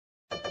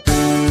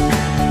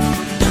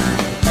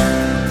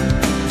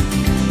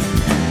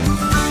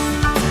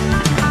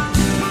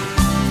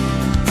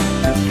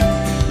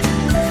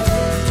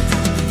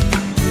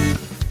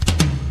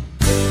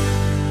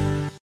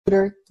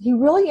he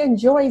really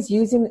enjoys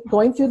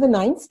going through the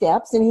 9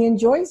 steps, and he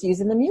enjoys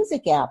using the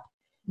music app.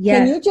 Yes.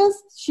 Can you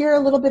just share a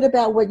little bit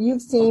about what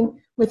you've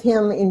seen with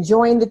him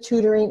enjoying the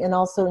tutoring and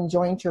also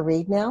enjoying to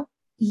read now?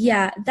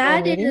 Yeah,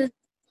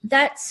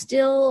 that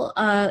still,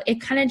 it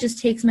kind of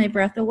just takes my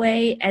breath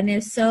away, and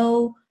is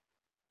so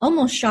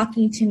almost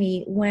shocking to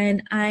me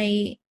when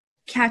I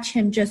catch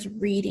him just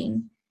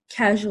reading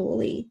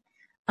casually.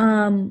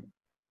 When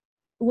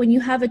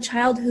you have a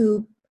child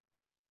who,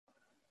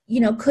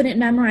 couldn't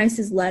memorize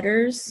his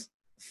letters,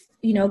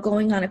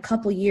 going on a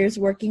couple years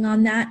working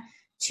on that,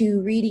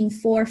 to reading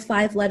 4 or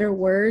 5 letter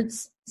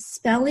words,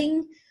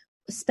 spelling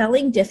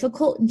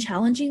difficult and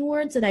challenging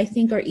words that I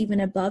think are even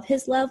above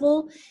his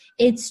level,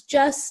 it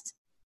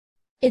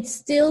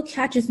still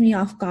catches me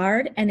off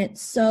guard, and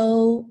it's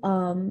so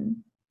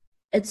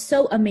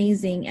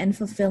amazing and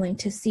fulfilling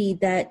to see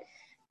that.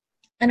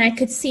 And I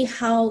could see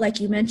how, like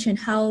you mentioned,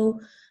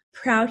 how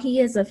proud he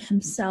is of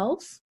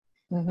himself.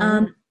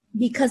 Mm-hmm.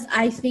 Because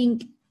I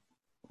think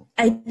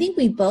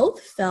we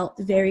both felt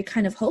very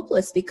kind of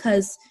hopeless,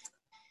 because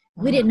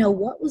we didn't know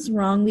what was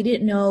wrong. We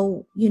didn't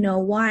know,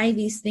 why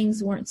these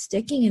things weren't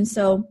sticking. And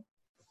so,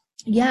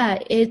 yeah,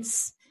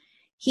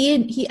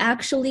 he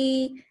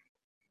actually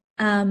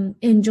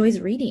enjoys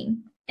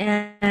reading,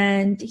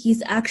 and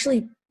he's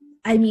actually,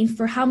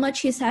 for how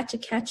much he's had to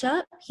catch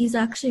up, he's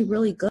actually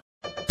really good.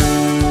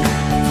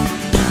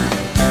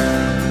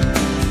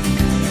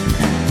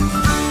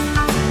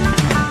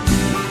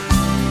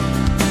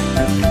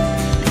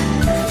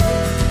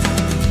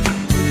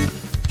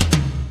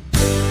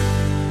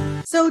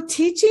 So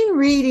teaching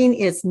reading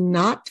is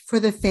not for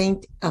the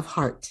faint of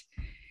heart.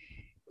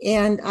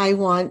 And I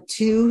want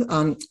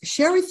to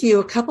share with you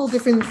a couple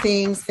different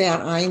things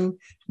that I'm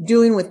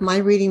doing with my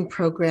reading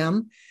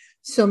program.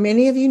 So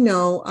many of you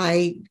know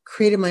I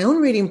created my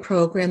own reading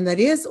program that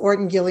is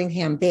Orton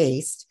Gillingham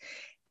based.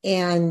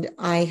 And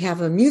I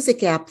have a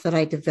music app that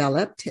I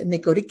developed, and they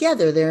go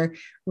together. They're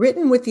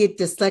written with the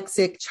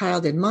dyslexic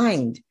child in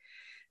mind.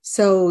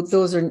 So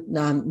those are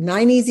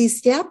 9 easy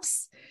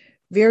steps.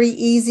 Very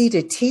easy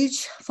to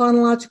teach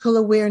phonological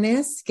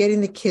awareness,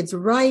 getting the kids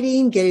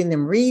writing, getting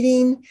them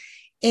reading,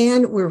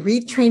 and we're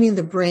retraining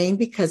the brain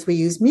because we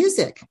use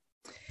music.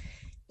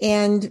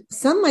 And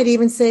some might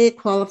even say it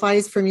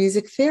qualifies for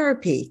music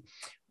therapy.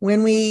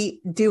 When we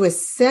do a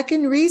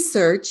second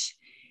research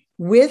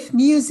with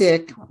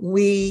music,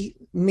 we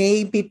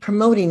may be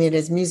promoting it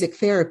as music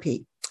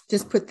therapy.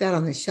 Just put that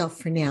on the shelf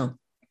for now.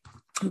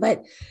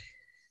 But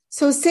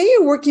so say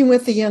you're working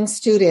with a young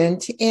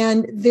student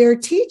and their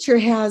teacher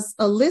has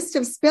a list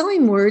of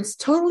spelling words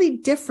totally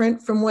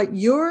different from what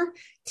you're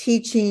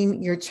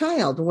teaching your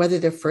child, whether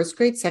they're first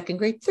grade, second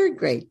grade, third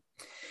grade.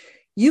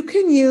 You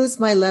can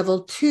use my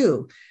level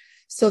 2.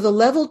 So the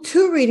level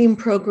 2 reading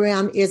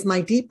program is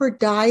my deeper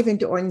dive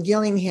into Orton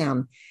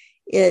Gillingham.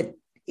 It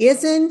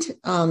isn't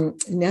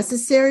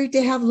necessary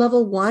to have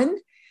level 1,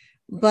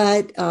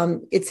 but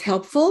it's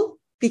helpful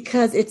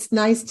because it's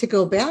nice to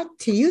go back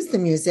to use the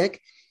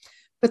music.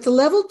 But the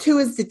level 2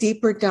 is the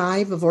deeper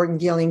dive of Orton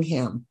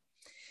Gillingham.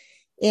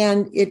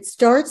 And it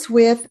starts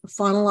with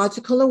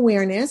phonological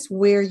awareness,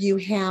 where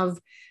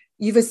you've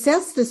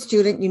assessed the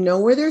student, you know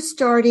where they're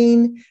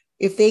starting,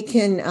 if they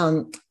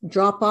can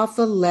drop off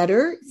a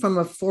letter from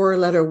a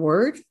 4-letter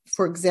word,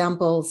 for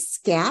example,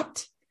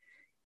 scat.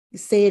 You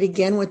say it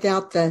again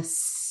without the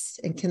s,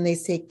 and can they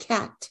say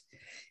cat?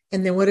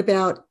 And then what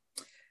about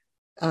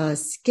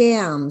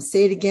scam?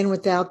 Say it again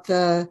without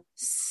the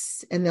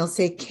s, and they'll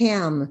say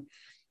cam.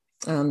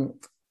 So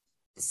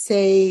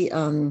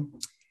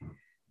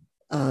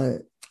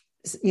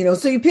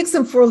you pick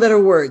some 4-letter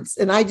words,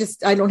 and I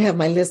don't have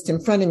my list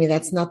in front of me.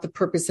 That's not the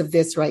purpose of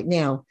this right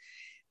now,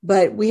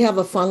 but we have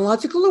a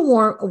phonological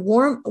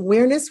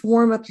awareness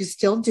warm-up. You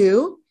still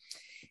do.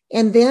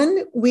 And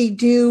then we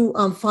do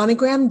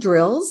phonogram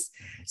drills.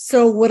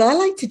 So what I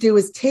like to do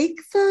is take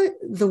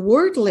the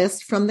word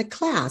list from the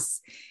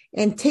class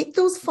and take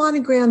those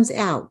phonograms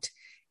out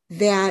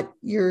that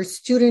your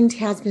student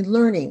has been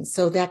learning.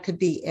 So that could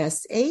be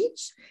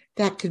SH,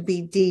 that could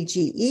be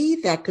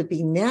DGE, that could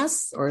be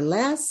NES or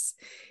less.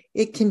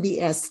 It can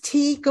be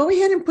ST. Go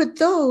ahead and put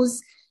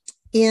those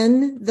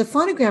in the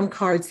phonogram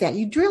cards that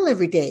you drill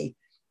every day.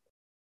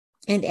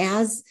 And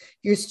as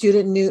your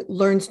student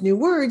learns new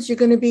words, you're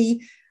going to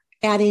be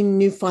adding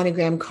new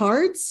phonogram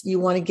cards. You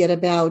want to get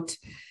about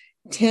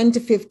 10 to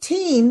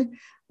 15,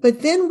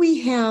 but then we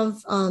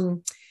have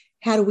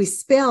how do we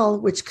spell,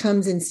 which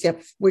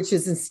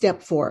is in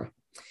step 4.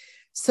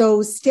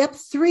 So step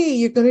 3,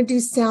 you're going to do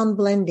sound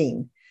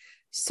blending.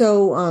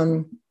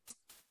 So,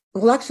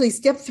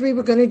 step 3,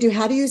 we're going to do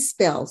how do you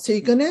spell. So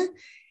you're going to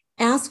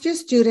ask your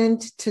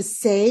student to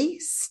say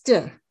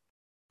st.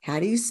 How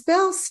do you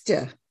spell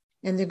st?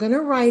 And they're going to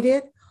write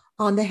it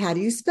on the how do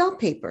you spell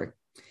paper.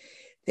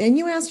 Then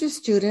you ask your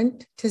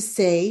student to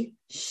say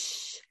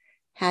sh.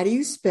 How do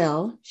you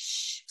spell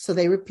sh? So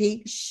they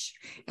repeat sh,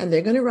 and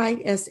they're going to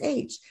write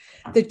sh.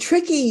 The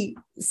tricky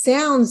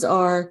sounds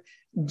are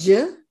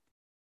j,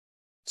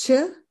 ch,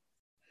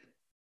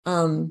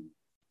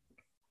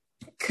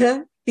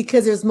 k,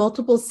 because there's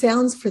multiple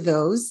sounds for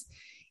those.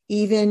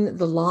 Even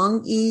the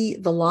long E,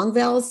 the long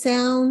vowel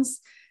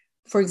sounds.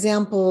 For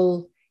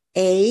example,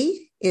 A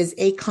is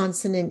a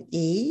consonant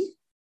E,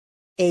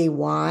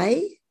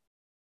 AY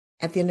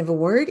at the end of a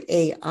word,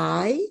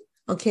 AI.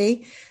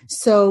 Okay.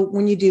 So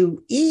when you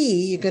do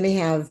E, you're going to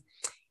have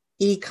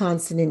E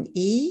consonant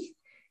E.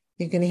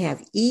 You're going to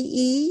have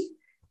EE.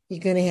 You're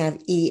going to have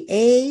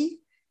EA.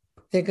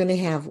 They're going to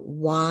have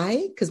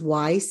Y because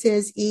Y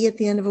says E at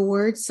the end of a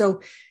word.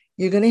 So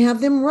you're going to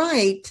have them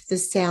write the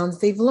sounds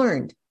they've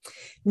learned.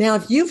 Now,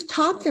 if you've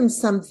taught them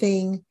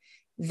something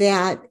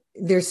that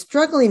they're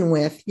struggling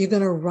with, you're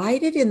going to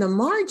write it in the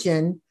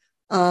margin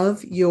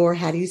of your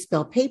how do you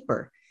spell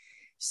paper.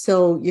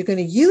 So you're going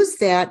to use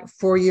that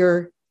for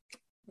your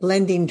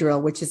blending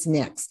drill, which is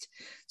next.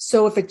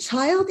 So if a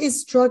child is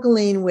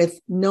struggling with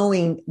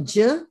knowing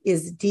J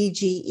is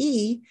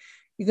DGE,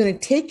 you're going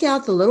to take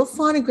out the little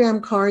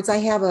phonogram cards. I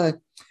have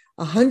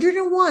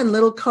 101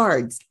 little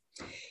cards.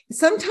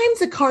 Sometimes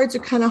the cards are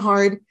kind of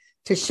hard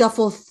to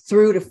shuffle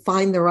through to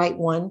find the right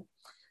one.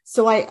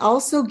 So I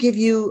also give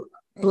you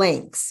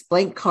blank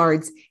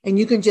cards, and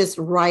you can just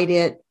write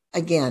it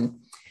again.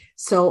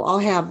 So I'll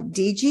have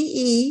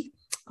DGE,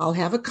 I'll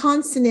have a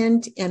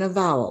consonant and a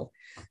vowel.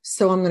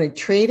 So I'm going to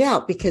trade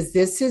out because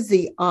this is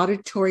the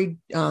auditory,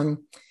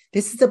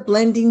 this is the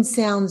blending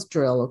sounds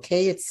drill,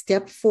 okay? It's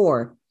step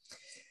 4.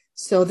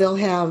 So they'll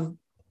have,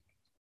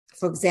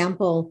 for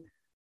example,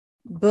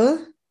 B,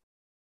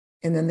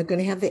 and then they're going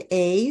to have the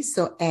A,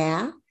 so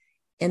A,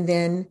 and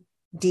then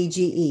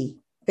DGE,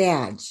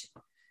 badge,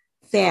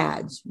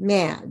 fadge,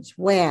 madge,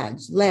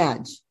 wadge,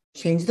 ladge.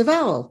 Change the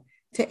vowel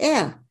to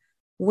E,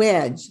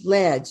 wedge,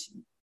 ledge,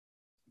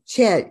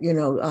 ched,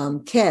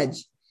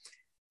 kedge,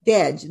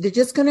 dedge. They're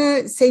just going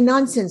to say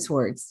nonsense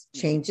words.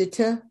 Change it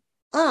to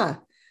and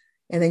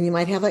then you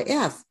might have a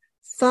F,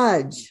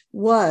 fudge,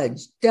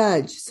 wudge,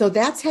 dudge. So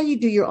that's how you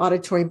do your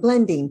auditory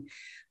blending.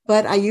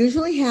 But I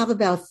usually have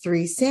about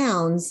 3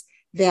 sounds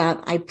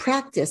that I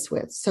practice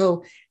with.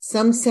 So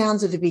some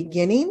sounds are the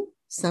beginning,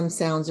 some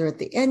sounds are at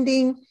the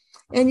ending,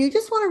 and you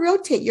just want to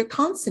rotate your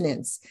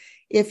consonants.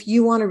 If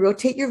you want to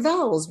rotate your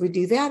vowels, we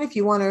do that. If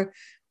you want to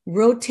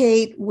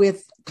rotate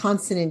with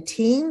consonant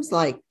teams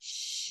like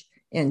sh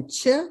and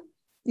ch,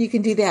 you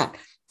can do that.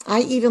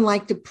 I even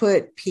like to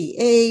put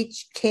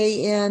PH,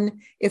 KN,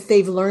 if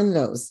they've learned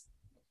those.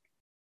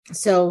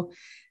 So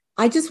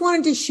I just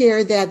wanted to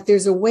share that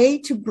there's a way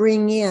to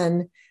bring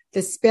in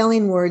the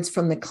spelling words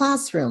from the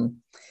classroom.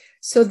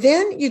 So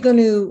then you're going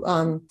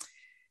to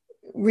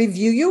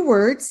review your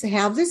words,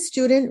 have the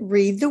student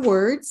read the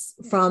words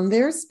from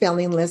their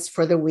spelling list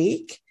for the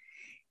week.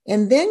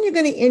 And then you're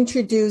going to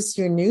introduce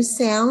your new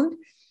sound.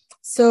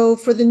 So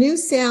for the new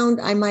sound,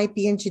 I might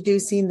be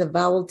introducing the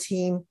vowel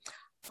team,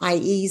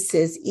 IE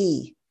says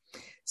E.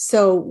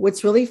 So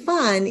what's really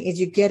fun is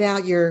you get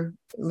out your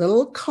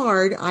little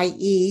card,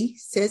 IE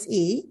says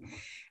E,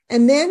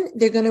 and then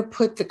they're going to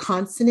put the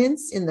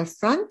consonants in the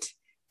front,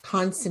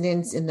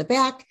 consonants in the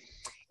back,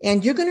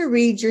 and you're going to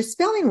read your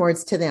spelling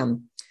words to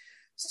them.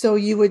 So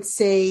you would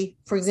say,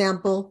 for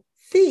example,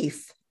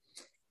 thief.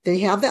 They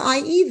have the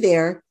IE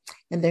there,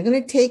 and they're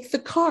going to take the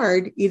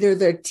card, either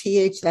the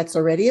TH, that's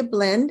already a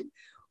blend,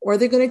 or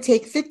they're going to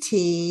take the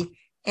T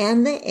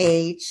and the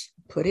H,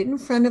 put it in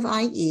front of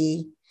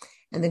IE,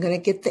 and they're going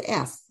to get the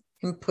F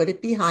and put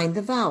it behind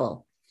the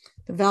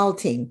vowel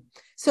team.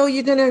 So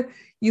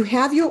you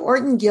have your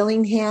Orton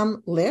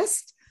Gillingham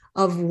list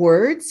of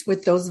words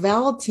with those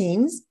vowel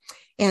teams,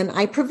 and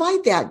I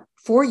provide that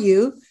for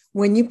you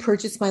when you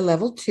purchase my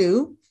level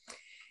 2.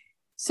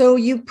 So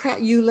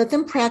you let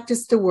them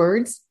practice the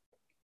words,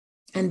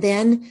 and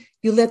then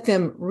you let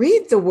them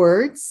read the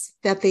words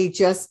that they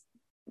just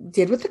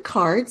did with the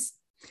cards.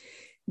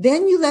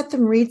 Then you let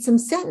them read some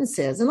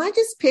sentences, and I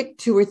just picked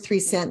 2 or 3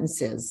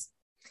 sentences.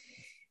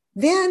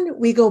 Then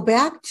we go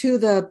back to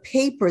the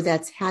paper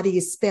that's how do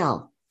you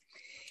spell?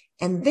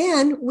 And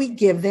then we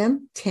give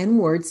them 10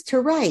 words to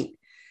write.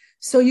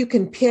 So you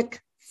can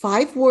pick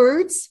 5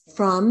 words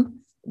from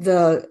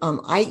the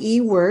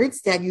IE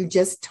words that you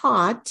just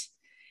taught.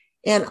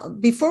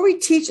 And before we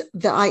teach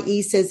the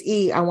IE says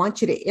E, I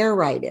want you to air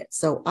write it.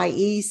 So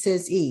IE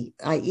says E,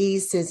 IE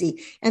says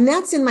E. And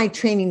that's in my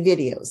training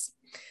videos.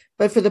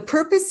 But for the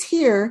purpose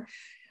here,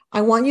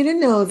 I want you to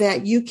know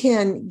that you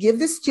can give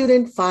the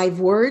student 5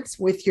 words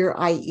with your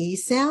IE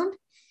sound,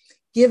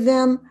 give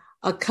them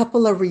a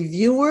couple of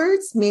review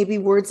words, maybe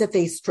words that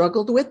they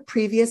struggled with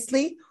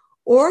previously,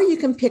 or you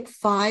can pick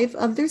 5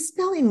 of their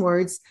spelling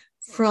words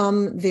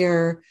from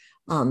their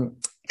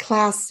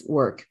class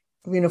work,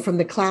 from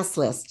the class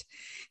list.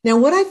 Now,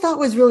 what I thought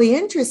was really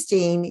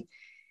interesting,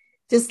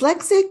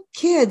 dyslexic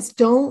kids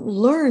don't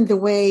learn the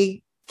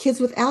way kids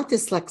without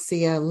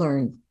dyslexia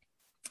learn.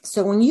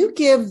 So when you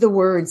give the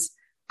words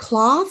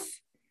cloth,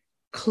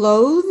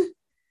 clothe,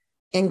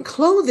 and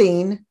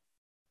clothing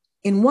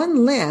in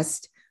one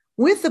list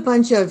with a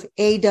bunch of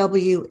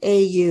AW,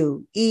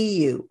 AU,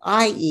 EU,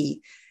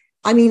 IE,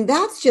 I mean,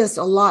 that's just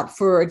a lot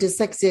for a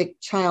dyslexic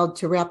child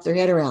to wrap their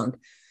head around.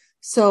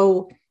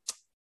 So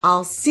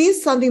I'll see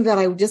something that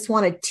I just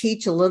want to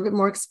teach a little bit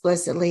more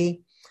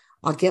explicitly.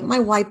 I'll get my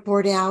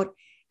whiteboard out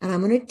and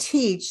I'm going to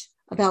teach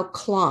about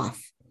cloth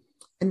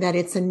and that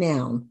it's a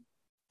noun.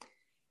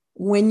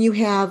 When you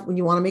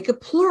want to make a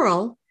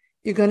plural,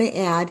 you're going to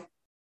add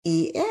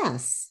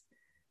es.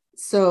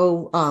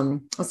 So,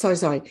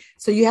 sorry.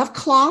 So you have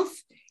cloth,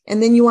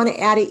 and then you want to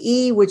add an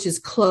e, which is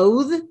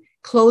clothe.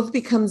 Clothe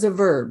becomes a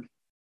verb.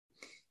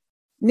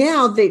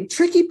 Now, the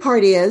tricky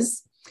part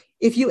is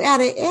if you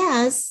add an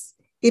s,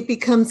 it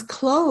becomes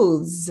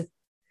clothes.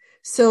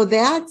 So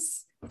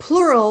that's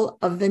plural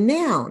of the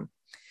noun.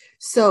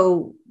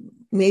 So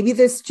maybe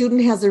the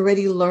student has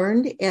already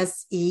learned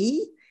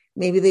se.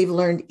 Maybe they've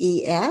learned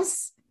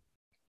es.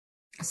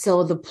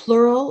 So the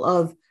plural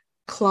of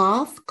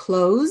cloth,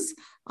 clothes.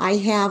 I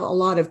have a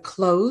lot of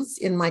clothes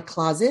in my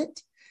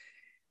closet,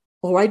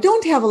 or I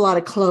don't have a lot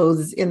of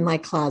clothes in my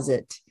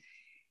closet.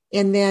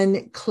 And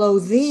then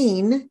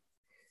clothing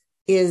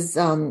is,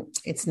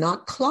 it's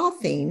not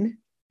clothing.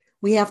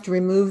 We have to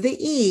remove the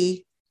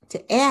E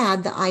to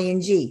add the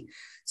ing.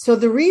 So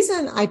the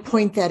reason I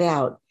point that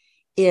out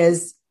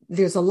is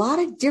there's a lot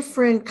of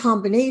different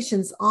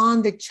combinations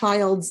on the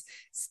child's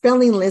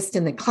spelling list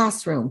in the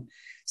classroom.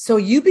 So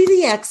you be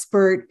the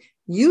expert.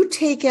 You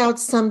take out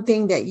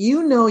something that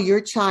you know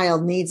your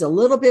child needs a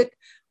little bit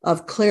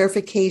of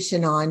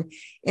clarification on.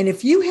 And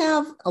if you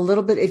have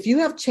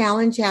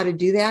challenge how to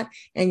do that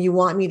and you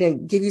want me to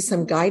give you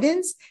some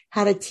guidance,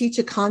 how to teach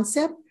a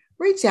concept,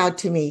 reach out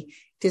to me.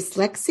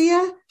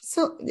 Dyslexia.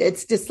 So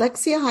it's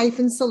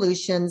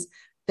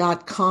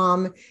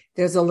dyslexia-solutions.com.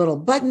 There's a little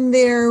button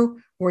there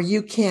where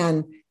you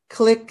can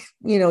click,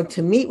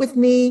 to meet with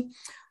me.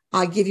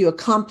 I'll give you a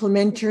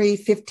complimentary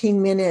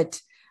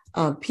 15-minute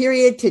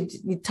period to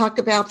talk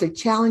about the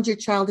challenge your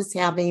child is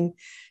having.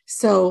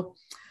 So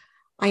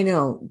I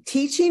know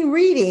teaching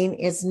reading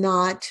is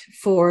not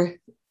for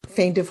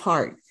faint of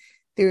heart.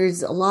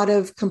 There's a lot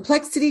of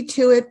complexity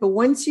to it, but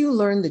once you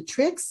learn the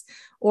tricks,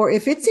 or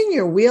if it's in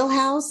your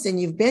wheelhouse and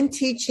you've been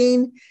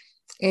teaching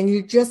and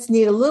you just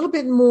need a little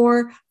bit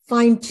more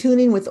fine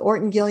tuning with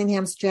Orton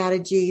Gillingham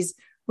strategies,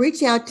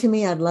 reach out to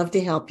me. I'd love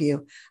to help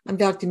you. I'm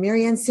Dr.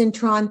 Marianne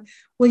Cintron.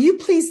 Will you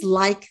please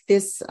like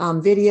this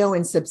video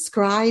and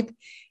subscribe?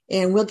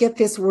 And we'll get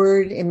this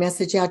word and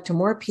message out to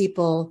more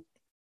people.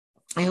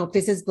 I hope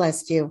this has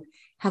blessed you.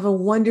 Have a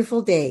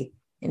wonderful day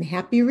and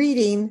happy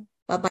reading.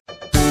 Bye-bye.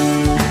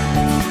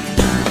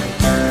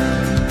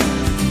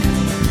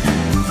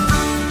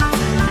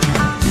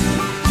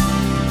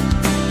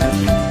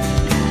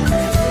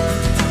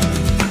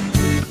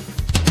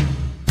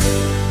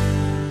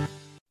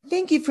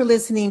 Thank you for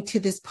listening to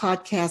this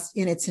podcast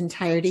in its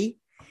entirety.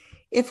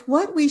 If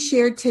what we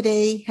shared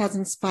today has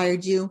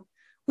inspired you,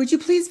 would you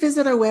please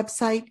visit our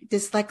website,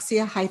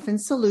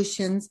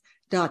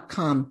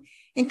 dyslexia-solutions.com,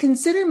 and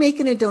consider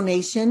making a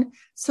donation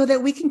so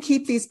that we can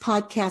keep these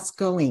podcasts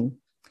going.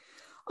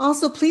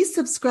 Also, please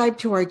subscribe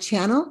to our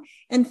channel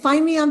and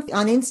find me on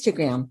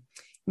Instagram,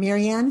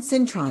 Marianne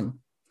Cintron.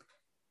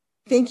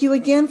 Thank you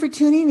again for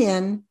tuning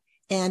in,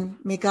 and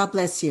may God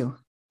bless you.